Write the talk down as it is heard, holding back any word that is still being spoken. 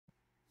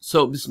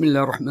So,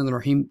 Bismillah ar-Rahman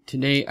ar-Rahim.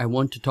 Today I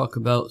want to talk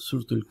about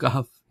Surah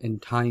Kahf and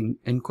time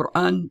and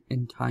Quran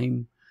and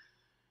time.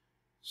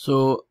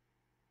 So,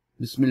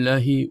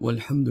 Bismillahi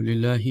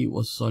walhamdulillahi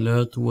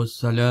wassalatu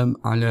wassalam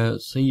ala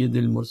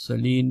Sayyidil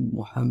Mursaleen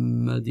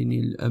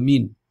Muhammadin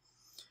al-Amin.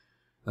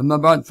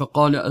 أما بعد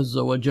فقال عز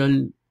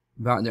وجل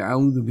بعد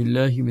أعوذ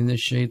بالله من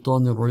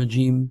الشيطان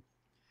الرجيم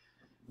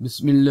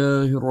بسم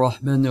الله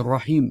الرحمن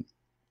الرحيم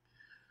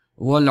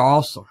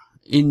والعصر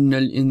إن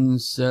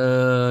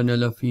الإنسان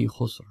لفي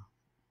خسر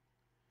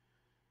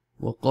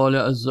وقال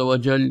عز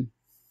وجل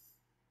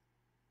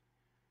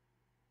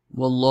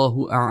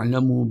والله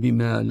أعلم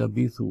بما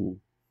لبثوا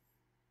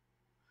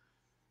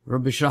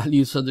رب اشرح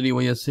لي صدري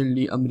ويسر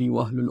لي أمري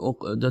واحلل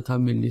عقدة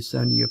من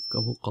لساني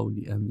يفقهوا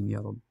قولي آمين يا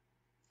رب.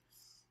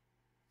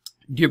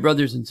 Dear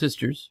brothers and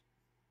sisters,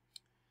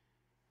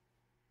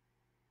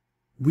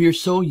 we are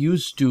so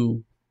used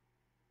to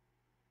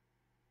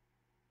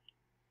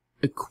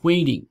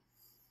equating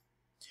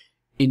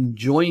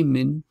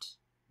enjoyment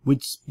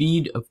with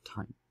speed of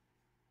time.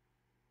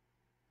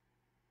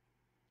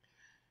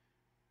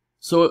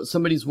 So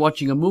somebody's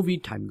watching a movie,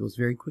 time goes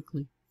very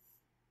quickly.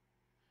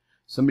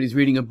 Somebody's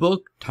reading a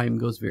book, time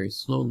goes very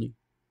slowly.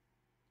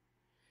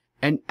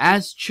 And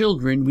as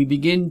children, we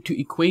begin to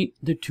equate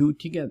the two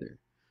together.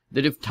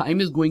 That if time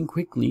is going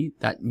quickly,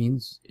 that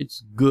means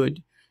it's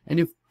good. And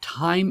if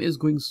time is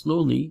going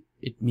slowly,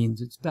 it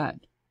means it's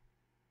bad.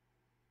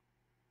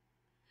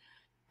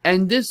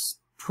 And this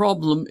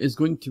problem is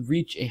going to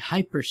reach a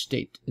hyper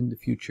state in the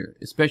future,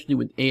 especially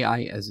with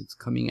AI as it's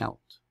coming out.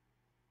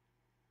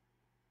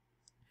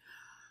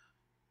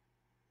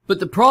 But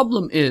the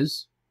problem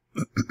is,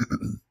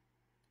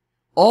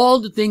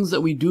 all the things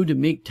that we do to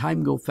make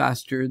time go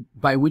faster,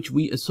 by which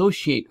we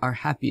associate our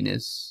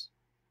happiness,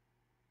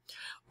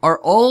 are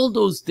all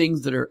those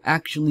things that are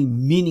actually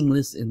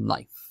meaningless in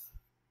life.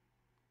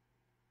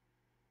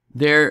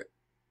 They're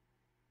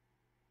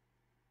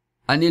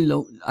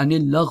the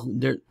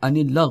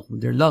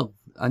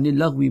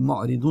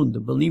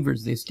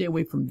believers, they stay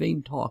away from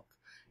vain talk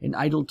and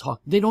idle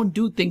talk. They don't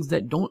do things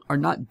that are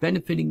not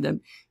benefiting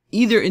them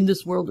either in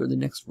this world or the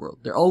next world.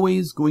 They're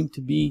always going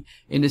to be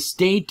in a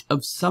state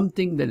of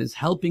something that is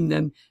helping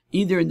them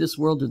either in this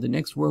world or the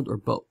next world, or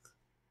both.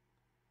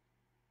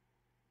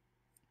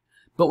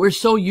 But we're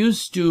so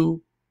used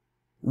to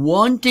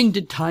wanting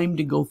the time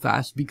to go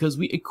fast because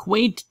we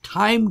equate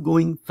time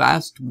going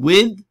fast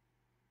with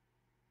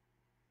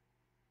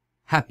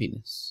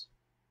happiness.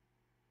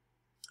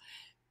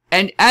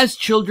 And as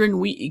children,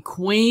 we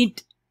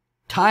equate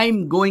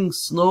time going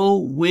slow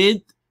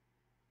with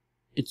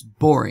it's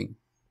boring.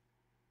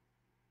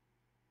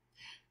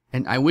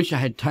 And I wish I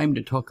had time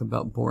to talk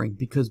about boring,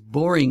 because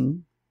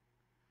boring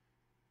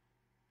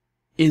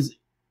is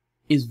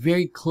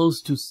very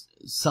close to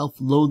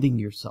self-loathing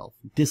yourself,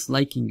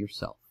 disliking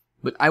yourself.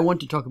 But I want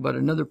to talk about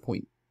another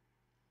point.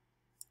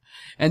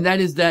 And that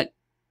is that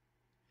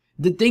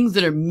the things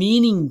that are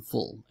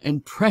meaningful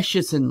and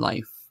precious in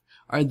life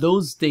are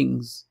those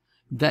things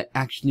that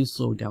actually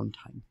slow down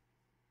time.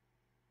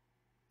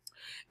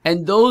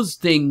 And those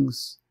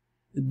things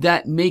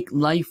that make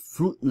life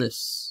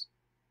fruitless,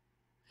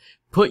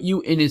 put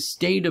you in a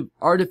state of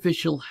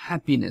artificial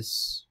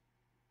happiness,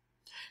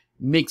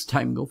 makes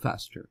time go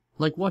faster.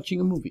 Like watching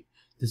a movie.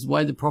 This is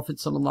why the Prophet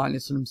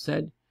ﷺ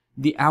said,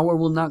 the hour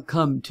will not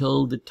come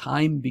till the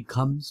time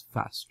becomes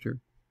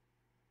faster.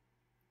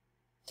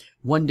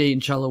 One day,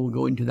 inshallah, we'll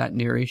go into that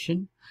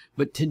narration.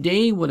 But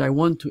today, what I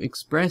want to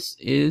express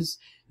is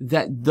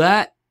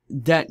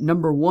that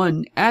number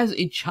one, as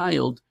a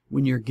child,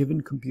 when you're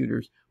given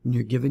computers, when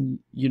you're given,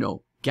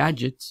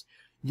 gadgets,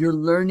 you're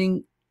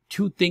learning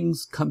two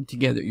things come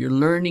together. You're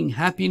learning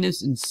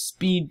happiness and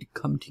speed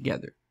come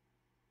together.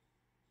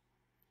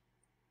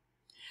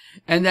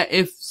 And that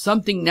if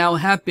something now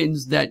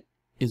happens that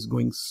is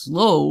going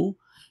slow,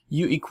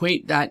 you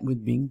equate that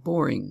with being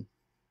boring.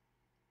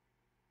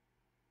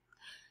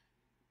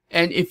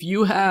 And if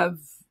you have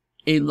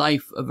a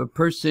life of a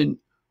person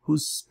who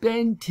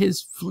spent his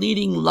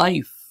fleeting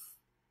life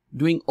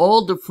doing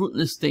all the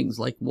fruitless things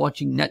like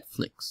watching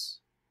Netflix.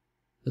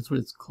 That's what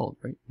it's called,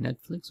 right?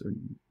 Netflix or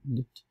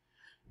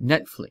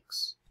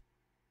Netflix.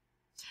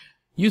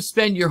 You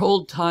spend your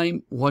whole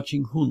time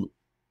watching Hulu.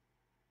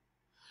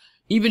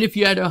 Even if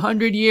you had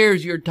 100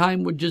 years, your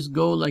time would just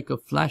go like a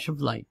flash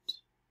of light.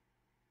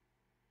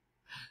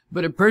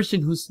 But a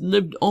person who's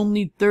lived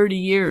only 30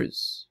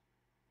 years,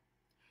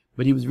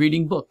 but he was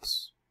reading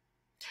books,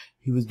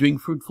 he was doing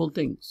fruitful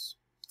things,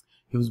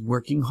 he was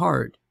working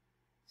hard,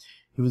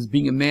 he was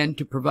being a man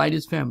to provide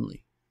his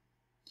family,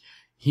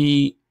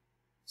 he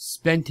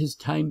spent his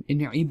time in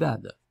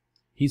ibadah,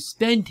 he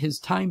spent his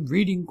time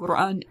reading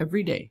Quran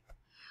every day.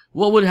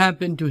 What would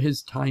happen to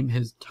his time?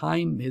 His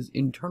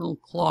internal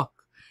clock,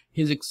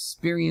 his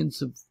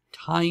experience of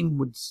time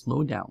would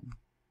slow down.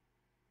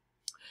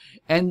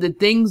 And the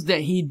things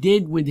that he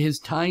did with his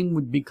time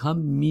would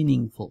become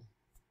meaningful,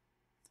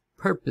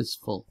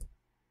 purposeful.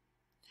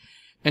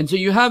 And so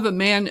you have a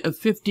man of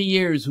 50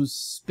 years who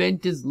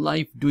spent his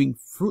life doing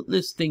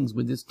fruitless things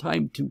with his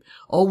time to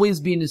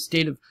always be in a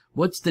state of,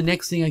 what's the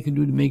next thing I can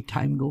do to make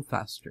time go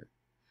faster?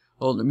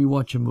 Oh, let me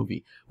watch a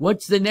movie.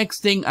 What's the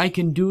next thing I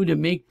can do to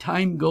make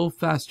time go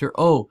faster?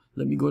 Oh,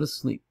 let me go to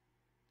sleep.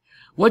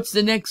 What's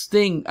the next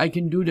thing I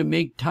can do to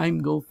make time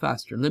go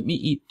faster? Let me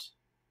eat.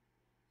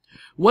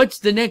 What's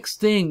the next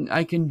thing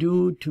I can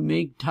do to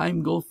make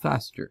time go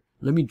faster?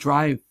 Let me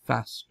drive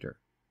faster.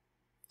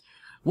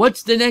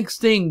 What's the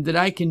next thing that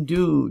I can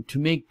do to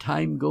make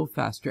time go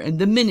faster? And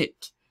the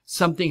minute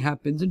something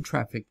happens in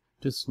traffic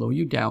to slow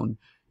you down,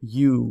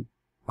 you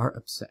are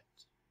upset.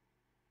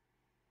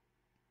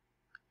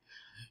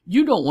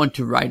 You don't want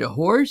to ride a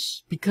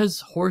horse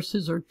because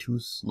horses are too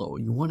slow.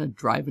 You want to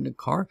drive in a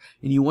car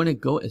and you want to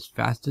go as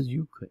fast as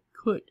you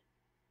could.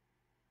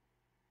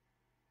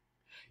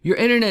 Your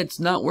internet's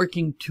not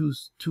working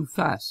too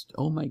fast.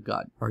 Oh my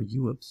God, are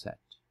you upset?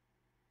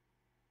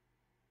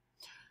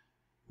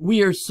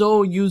 We are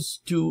so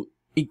used to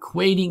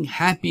equating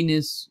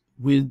happiness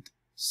with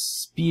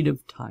speed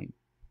of time.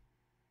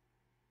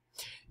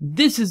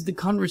 This is the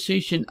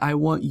conversation I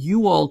want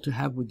you all to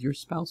have with your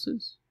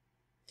spouses.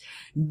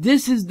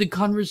 This is the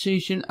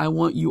conversation I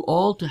want you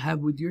all to have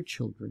with your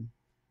children.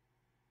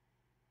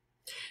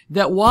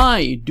 That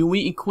why do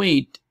we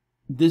equate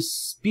this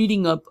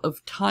speeding up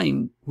of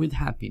time with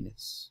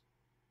happiness?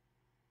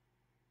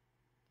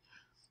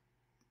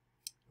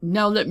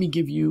 Now let me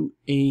give you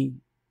a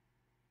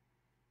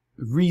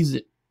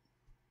reason.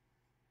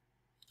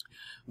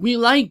 We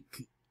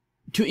like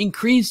to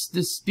increase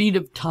the speed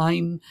of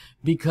time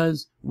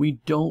because we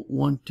don't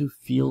want to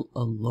feel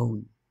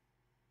alone.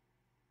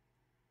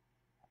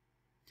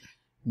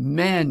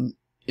 Man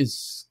is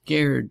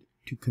scared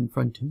to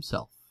confront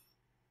himself.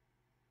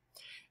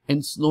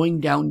 And slowing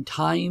down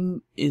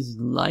time is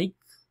like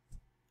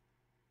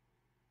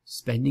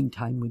spending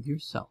time with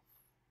yourself.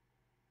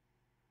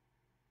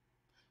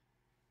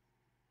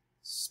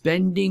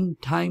 Spending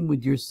time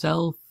with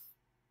yourself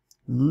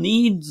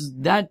leads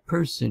that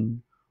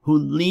person who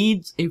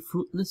leads a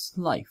fruitless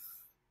life,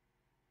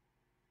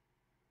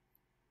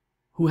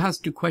 who has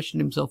to question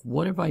himself,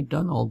 what have I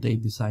done all day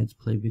besides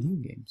play video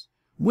games?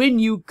 When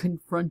you can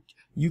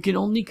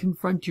only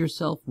confront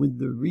yourself with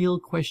the real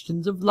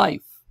questions of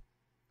life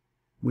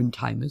when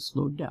time is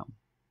slowed down.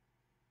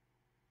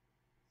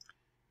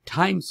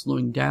 Time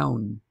slowing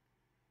down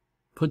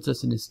puts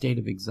us in a state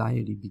of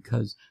anxiety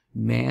because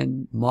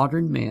man,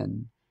 modern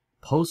man,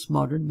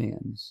 postmodern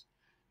man's,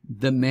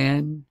 the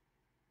man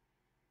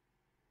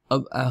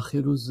of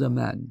Akhiruz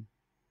Zaman,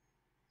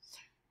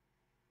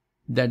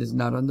 that is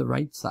not on the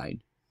right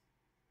side,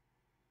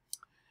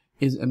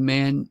 is a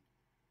man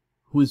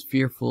who is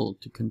fearful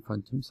to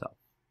confront himself.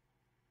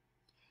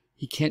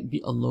 He can't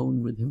be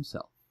alone with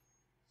himself.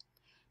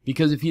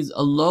 Because if he's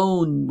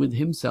alone with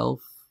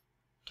himself,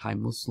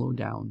 time will slow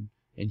down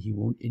and he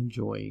won't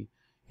enjoy,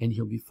 and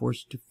he'll be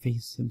forced to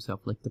face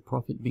himself, like the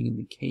Prophet being in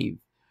the cave.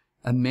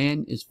 A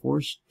man is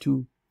forced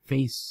to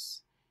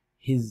face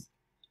his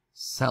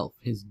self,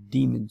 his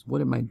demons.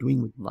 What am I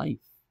doing with life?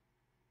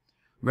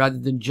 Rather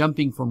than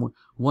jumping from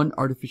one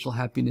artificial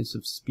happiness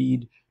of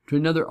speed to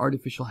another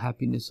artificial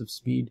happiness of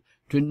speed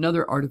to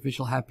another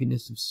artificial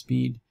happiness of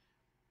speed,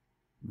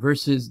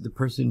 versus the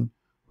person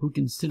who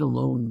can sit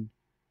alone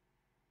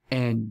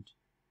and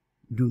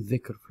do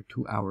dhikr for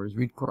 2 hours,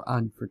 read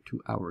Quran for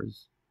 2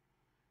 hours,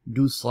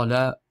 do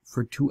salah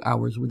for 2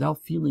 hours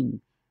without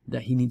feeling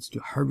that he needs to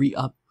hurry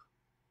up.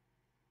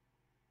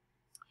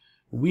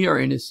 We are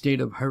in a state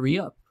of hurry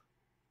up.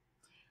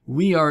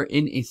 We are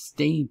in a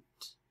state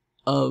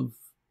of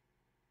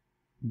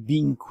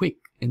being quick.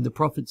 And the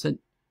Prophet said,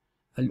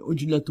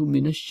 Al-ujlatu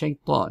min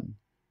ash-shaytan.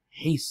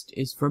 Haste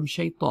is from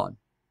shaitan.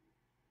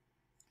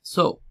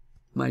 So,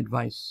 my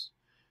advice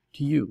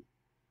to you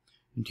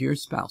and to your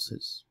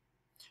spouses,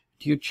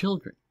 to your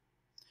children,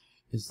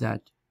 is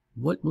that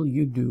what will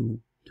you do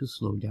to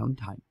slow down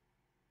time?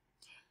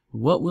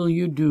 What will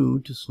you do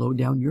to slow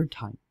down your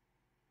time?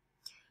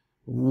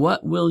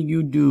 What will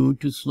you do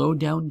to slow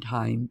down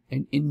time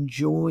and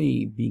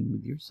enjoy being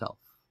with yourself?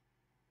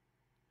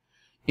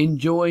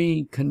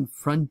 Enjoy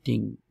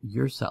confronting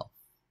yourself.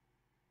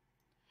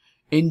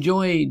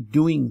 Enjoy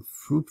doing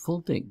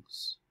fruitful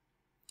things.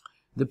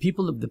 The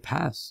people of the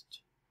past,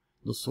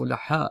 the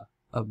sulaha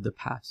of the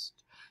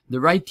past,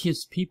 the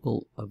righteous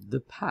people of the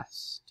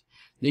past,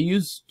 they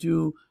used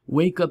to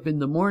wake up in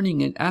the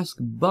morning and ask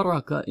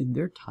barakah in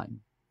their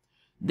time.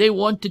 They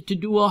wanted to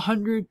do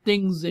 100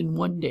 things in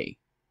one day.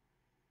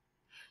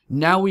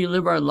 Now we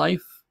live our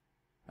life,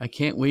 I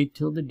can't wait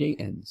till the day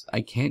ends.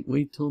 I can't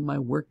wait till my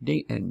work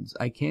day ends.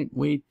 I can't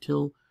wait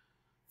till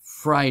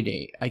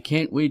Friday. I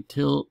can't wait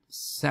till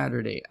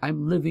Saturday.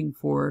 I'm living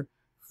for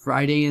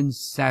Friday and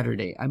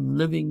Saturday. I'm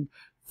living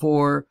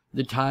for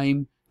the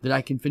time that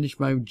I can finish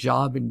my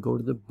job and go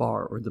to the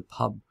bar or the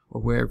pub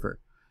or wherever,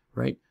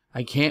 right?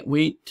 I can't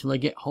wait till I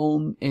get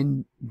home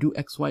and do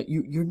X, Y.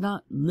 You're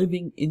not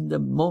living in the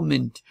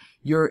moment.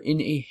 You're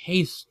in a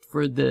haste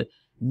for the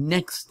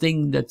next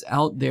thing that's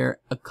out there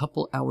a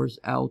couple hours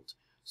out.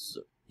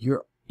 So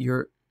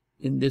you're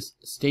in this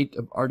state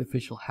of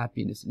artificial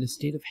happiness, in a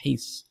state of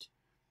haste.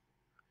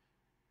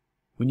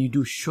 When you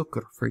do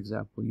shukr, for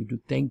example,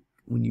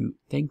 when you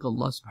thank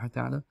Allah subhanahu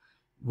wa ta'ala,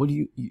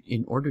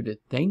 in order to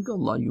thank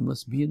Allah, you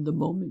must be in the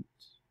moment.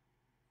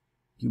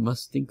 You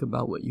must think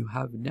about what you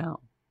have now.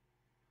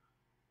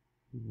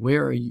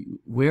 Where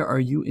are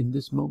you in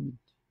this moment?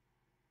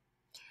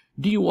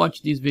 Do you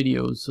watch these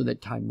videos so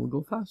that time will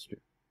go faster?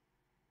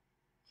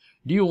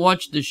 Do you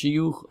watch the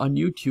Shiekh on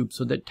YouTube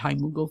so that time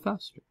will go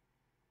faster?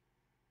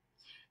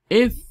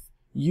 If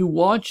you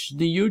watch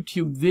the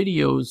YouTube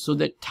videos so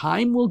that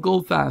time will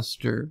go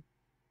faster,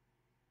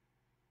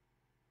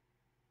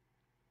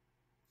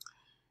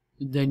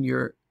 then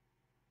you're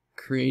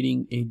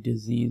creating a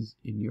disease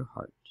in your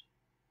heart.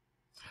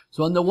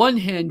 So on the one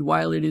hand,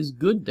 while it is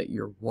good that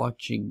you're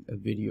watching a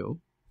video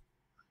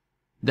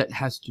that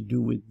has to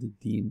do with the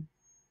deen,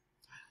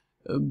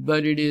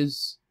 but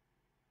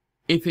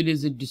if it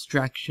is a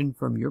distraction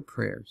from your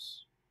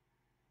prayers,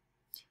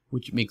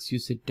 which makes you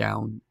sit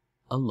down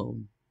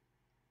alone,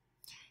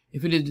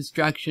 if it is a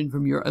distraction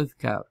from your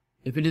adhkar,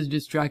 if it is a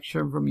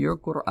distraction from your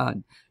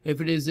Quran,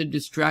 if it is a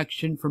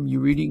distraction from you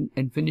reading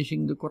and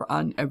finishing the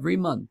Quran every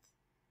month,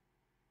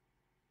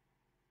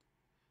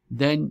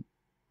 then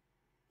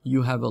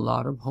you have a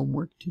lot of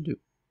homework to do.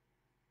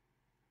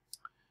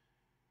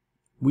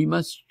 We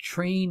must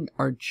train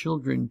our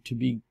children to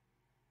be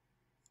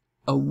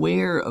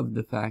aware of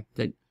the fact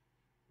that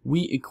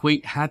we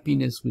equate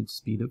happiness with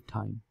speed of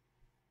time.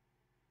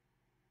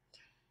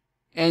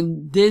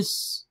 And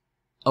this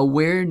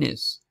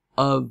awareness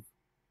of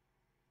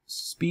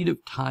speed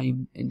of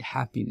time and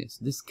happiness,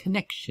 this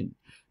connection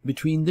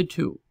between the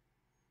two,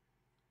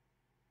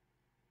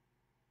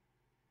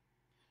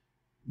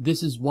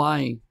 this is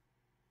why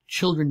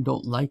children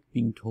don't like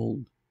being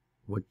told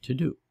what to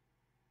do.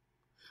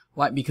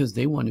 Why? Because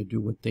they want to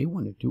do what they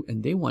want to do,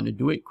 and they want to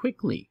do it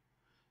quickly.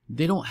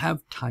 They don't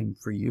have time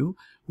for you.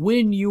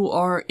 When you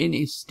are in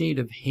a state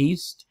of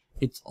haste,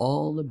 it's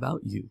all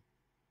about you.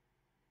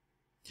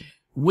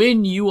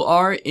 When you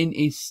are in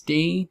a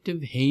state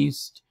of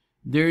haste,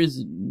 there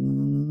is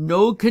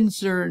no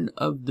concern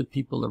of the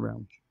people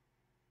around you.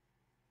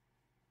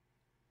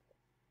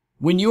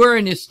 When you are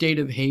in a state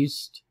of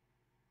haste,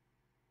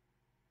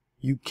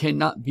 you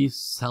cannot be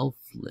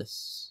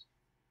selfless,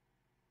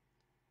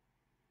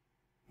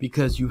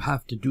 because you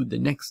have to do the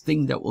next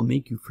thing that will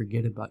make you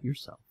forget about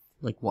yourself,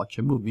 like watch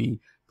a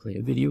movie, play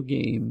a video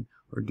game,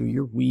 or do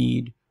your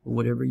weed, or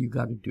whatever you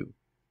got to do.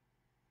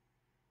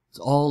 It's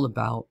all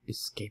about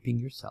escaping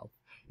yourself.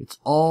 It's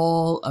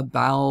all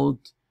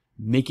about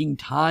making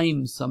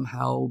time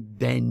somehow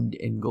bend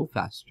and go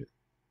faster.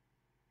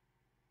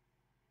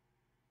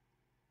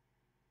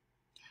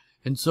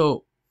 And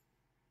so,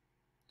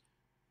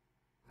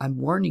 I'm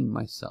warning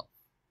myself,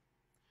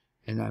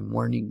 and I'm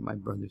warning my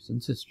brothers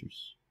and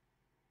sisters.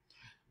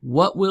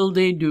 What will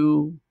they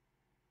do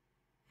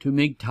to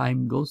make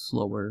time go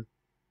slower?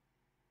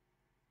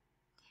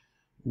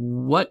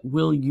 What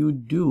will you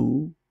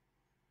do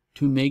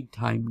to make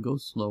time go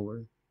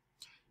slower?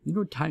 You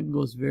know, time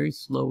goes very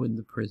slow in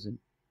the prison.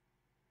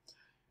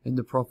 And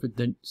the Prophet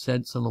then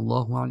said,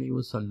 sallallahu alaihi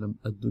wasallam,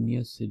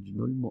 ad-dunya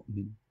sijnul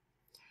mu'min.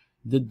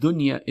 The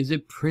dunya is a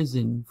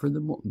prison for the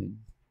mu'min.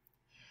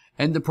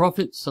 And the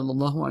Prophet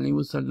sallallahu alaihi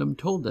wasallam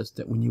told us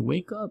that when you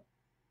wake up,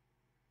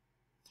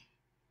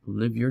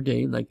 live your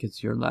day like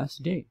it's your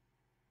last day.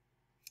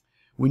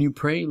 When you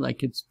pray,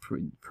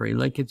 pray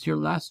like it's your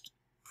last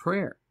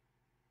prayer.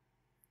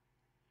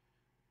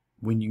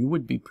 When you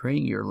would be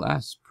praying your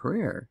last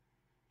prayer,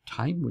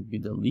 time would be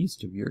the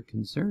least of your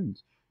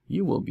concerns.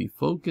 You will be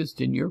focused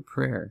in your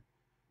prayer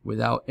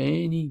without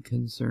any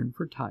concern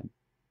for time.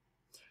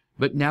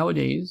 But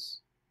nowadays,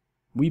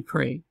 we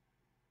pray,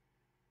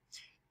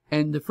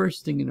 and the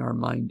first thing in our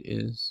mind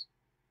is,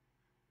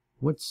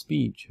 what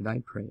speed should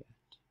I pray at?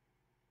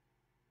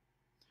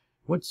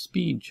 What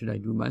speed should I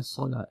do my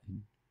salah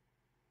in?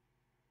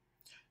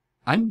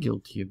 I'm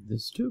guilty of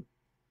this too,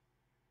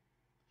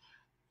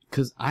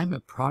 because I'm a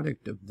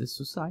product of this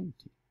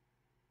society.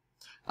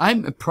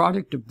 I'm a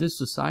product of this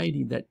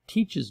society that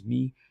teaches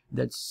me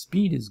that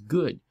speed is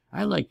good.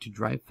 I like to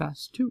drive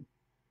fast too.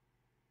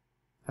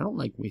 I don't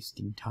like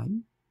wasting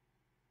time.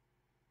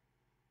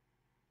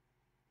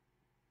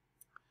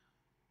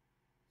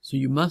 So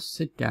you must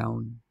sit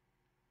down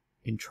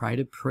and try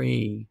to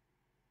pray.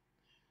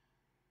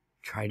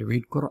 Try to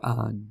read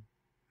Quran.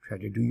 Try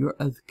to do your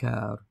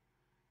adhkar.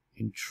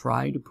 And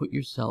try to put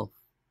yourself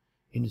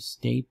in a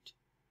state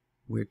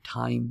where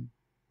time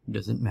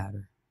doesn't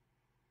matter.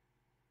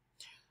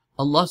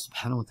 Allah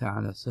subhanahu wa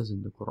ta'ala says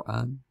in the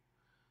Quran,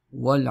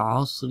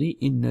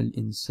 وَالْعَصْرِ إِنَّ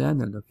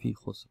الْإِنسَانَ لَفِي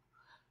خُسْرٍ.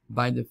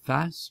 By the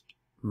fast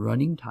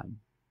running time,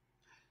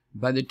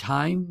 by the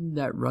time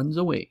that runs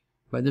away,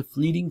 by the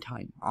fleeting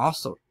time,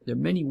 asr. There are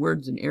many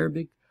words in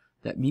Arabic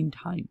that mean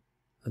time.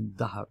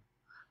 Al-dahr,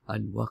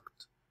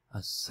 al-waqt,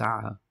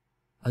 al-sa'a,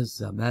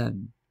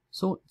 al-zaman.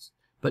 So,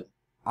 but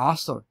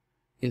asr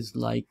is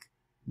like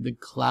the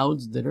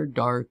clouds that are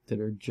dark, that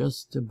are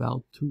just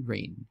about to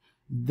rain.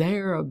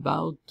 they're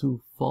about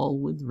to fall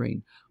with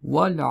rain.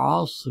 Wal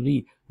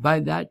asri, by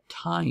that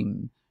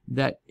time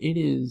that it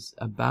is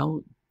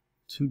about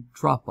to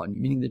drop on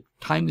you, meaning that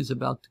time is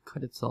about to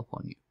cut itself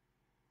on you.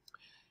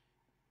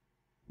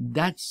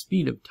 That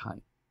speed of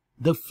time,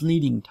 the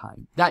fleeting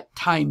time, that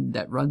time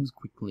that runs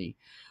quickly.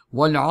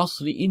 Wal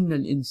asri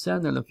innal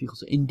insana lafi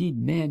khusr. Indeed,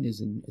 man is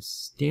in a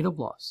state of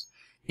loss.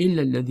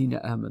 Illa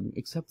alladhina amanu,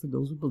 except for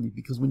those who believe.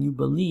 Because when you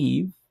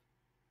believe,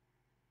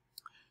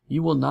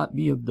 you will not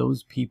be of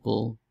those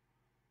people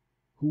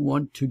who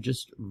want to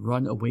just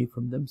run away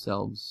from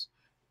themselves,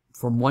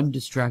 from one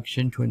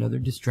distraction to another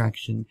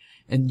distraction.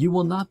 And you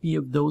will not be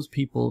of those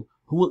people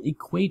who will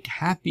equate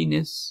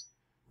happiness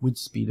with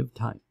speed of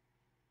time.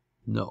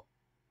 No.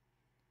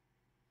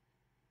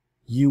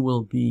 You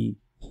will be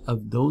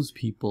of those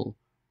people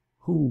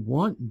who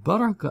want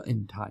barakah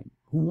in time,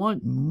 who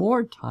want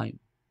more time.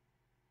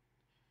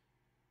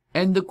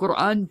 And the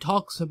Quran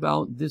talks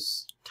about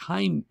this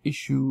time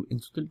issue in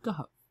Surah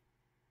Kahf.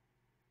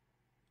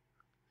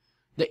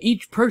 That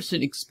each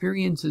person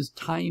experiences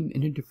time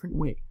in a different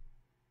way.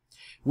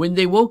 When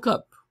they woke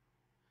up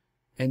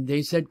and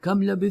they said,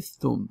 Kam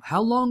labithtum,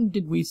 how long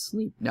did we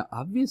sleep? Now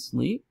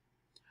obviously,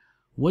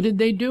 what did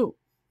they do?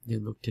 They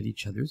looked at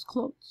each other's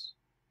clothes.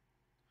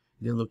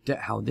 They looked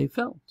at how they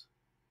felt.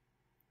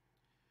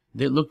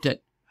 They looked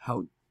at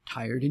how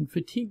tired and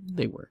fatigued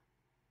they were.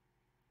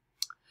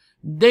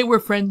 They were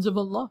friends of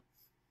Allah.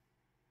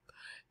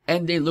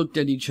 And they looked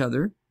at each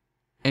other,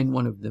 and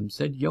one of them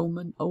said,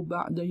 Yawman aw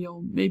ba'da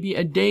yawm, maybe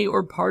a day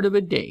or part of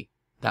a day.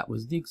 That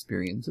was the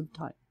experience of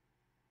time.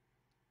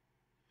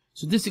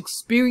 So this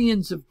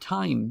experience of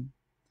time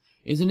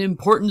is an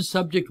important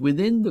subject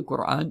within the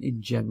Quran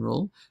in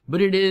general,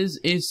 but it is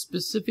a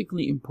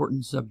specifically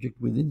important subject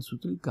within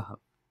Surah Kahf.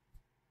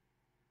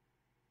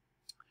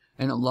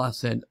 And Allah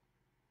said,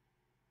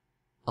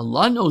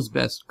 Allah knows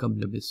best, kam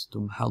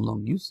labistum, how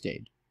long you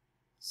stayed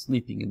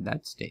sleeping in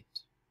that state.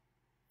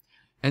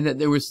 And that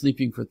they were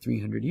sleeping for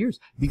 300 years,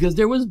 because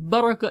there was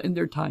barakah in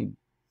their time.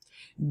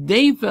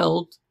 They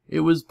felt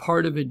it was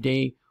part of a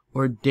day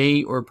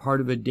or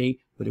part of a day,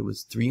 but it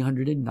was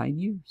 309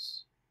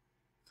 years.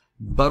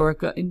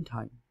 Barakah in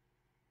time.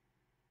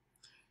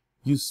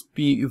 You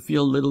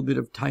feel a little bit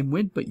of time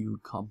went, but you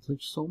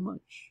accomplished so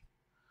much.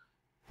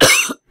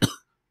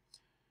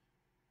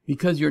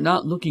 Because you're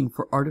not looking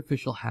for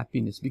artificial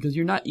happiness, because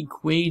you're not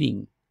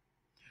equating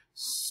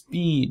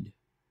speed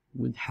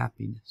with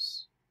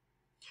happiness.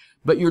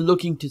 But you're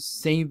looking to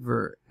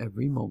savor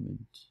every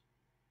moment.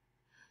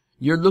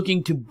 You're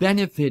looking to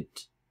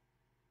benefit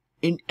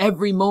in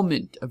every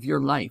moment of your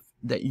life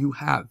that you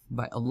have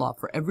by Allah.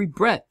 For every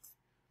breath,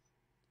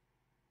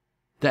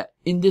 that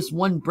in this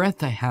one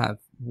breath I have,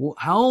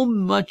 how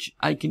much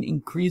I can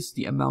increase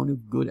the amount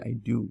of good I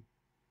do.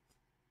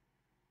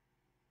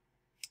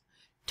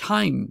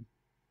 Time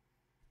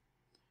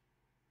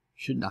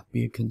should not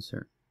be a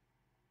concern.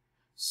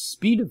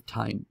 Speed of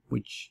time,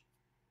 which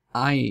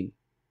I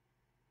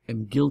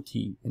am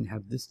guilty and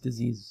have this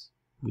disease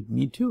with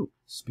me too.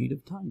 Speed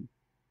of time.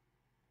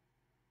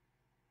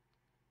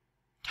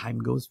 Time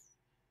goes.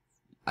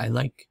 I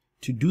like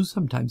to do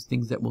sometimes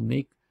things that will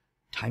make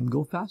time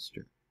go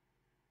faster.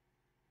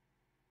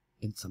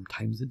 And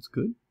sometimes it's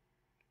good.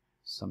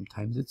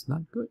 Sometimes it's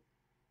not good.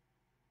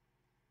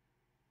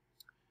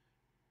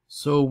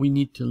 So we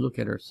need to look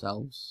at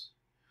ourselves.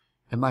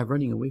 Am I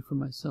running away from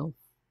myself?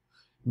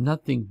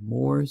 Nothing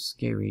more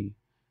scary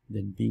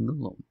than being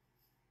alone.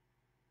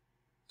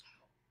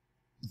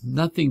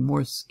 Nothing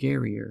more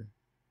scarier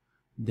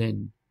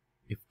than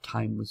if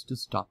time was to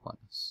stop on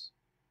us.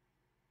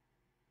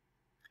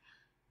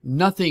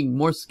 Nothing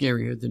more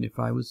scarier than if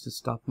I was to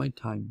stop my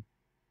time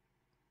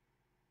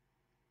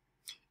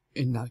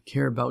and not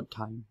care about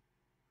time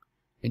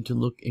and to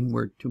look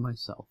inward to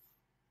myself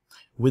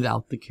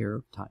without the care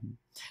of time.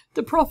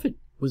 The Prophet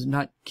was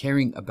not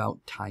caring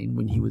about time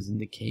when he was in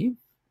the cave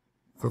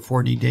for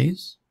 40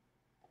 days.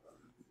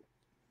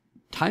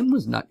 Time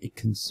was not a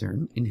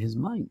concern in his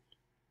mind.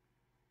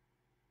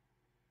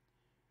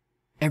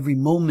 Every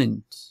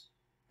moment,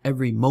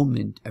 every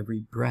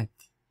breath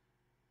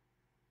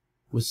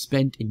was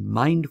spent in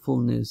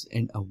mindfulness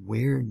and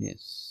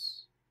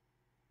awareness.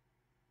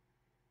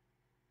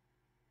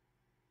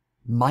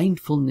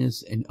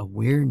 Mindfulness and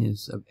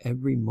awareness of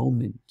every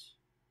moment.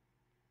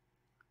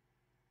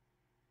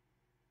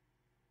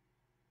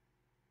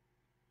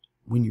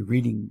 When you're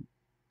reading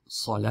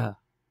Salah,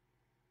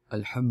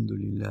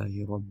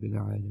 Alhamdulillahi Rabbil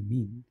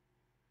Alameen,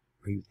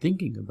 are you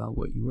thinking about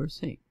what you are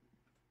saying?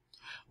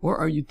 Or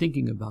are you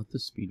thinking about the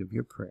speed of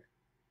your prayer?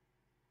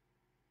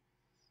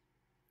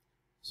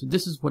 So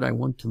this is what I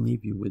want to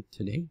leave you with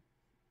today.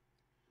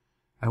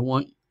 I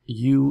want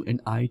you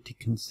and I to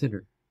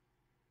consider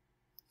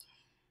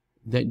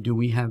that do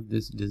we have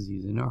this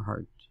disease in our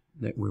heart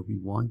that where we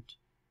want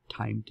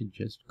time to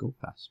just go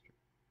faster?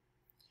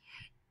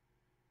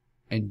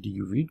 And do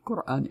you read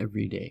Quran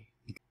every day?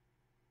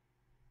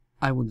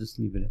 I will just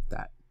leave it at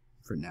that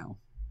for now.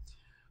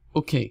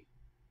 Okay.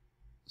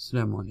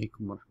 Assalamu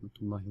alaikum wa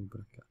rahmatullahi wa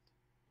barakatuh.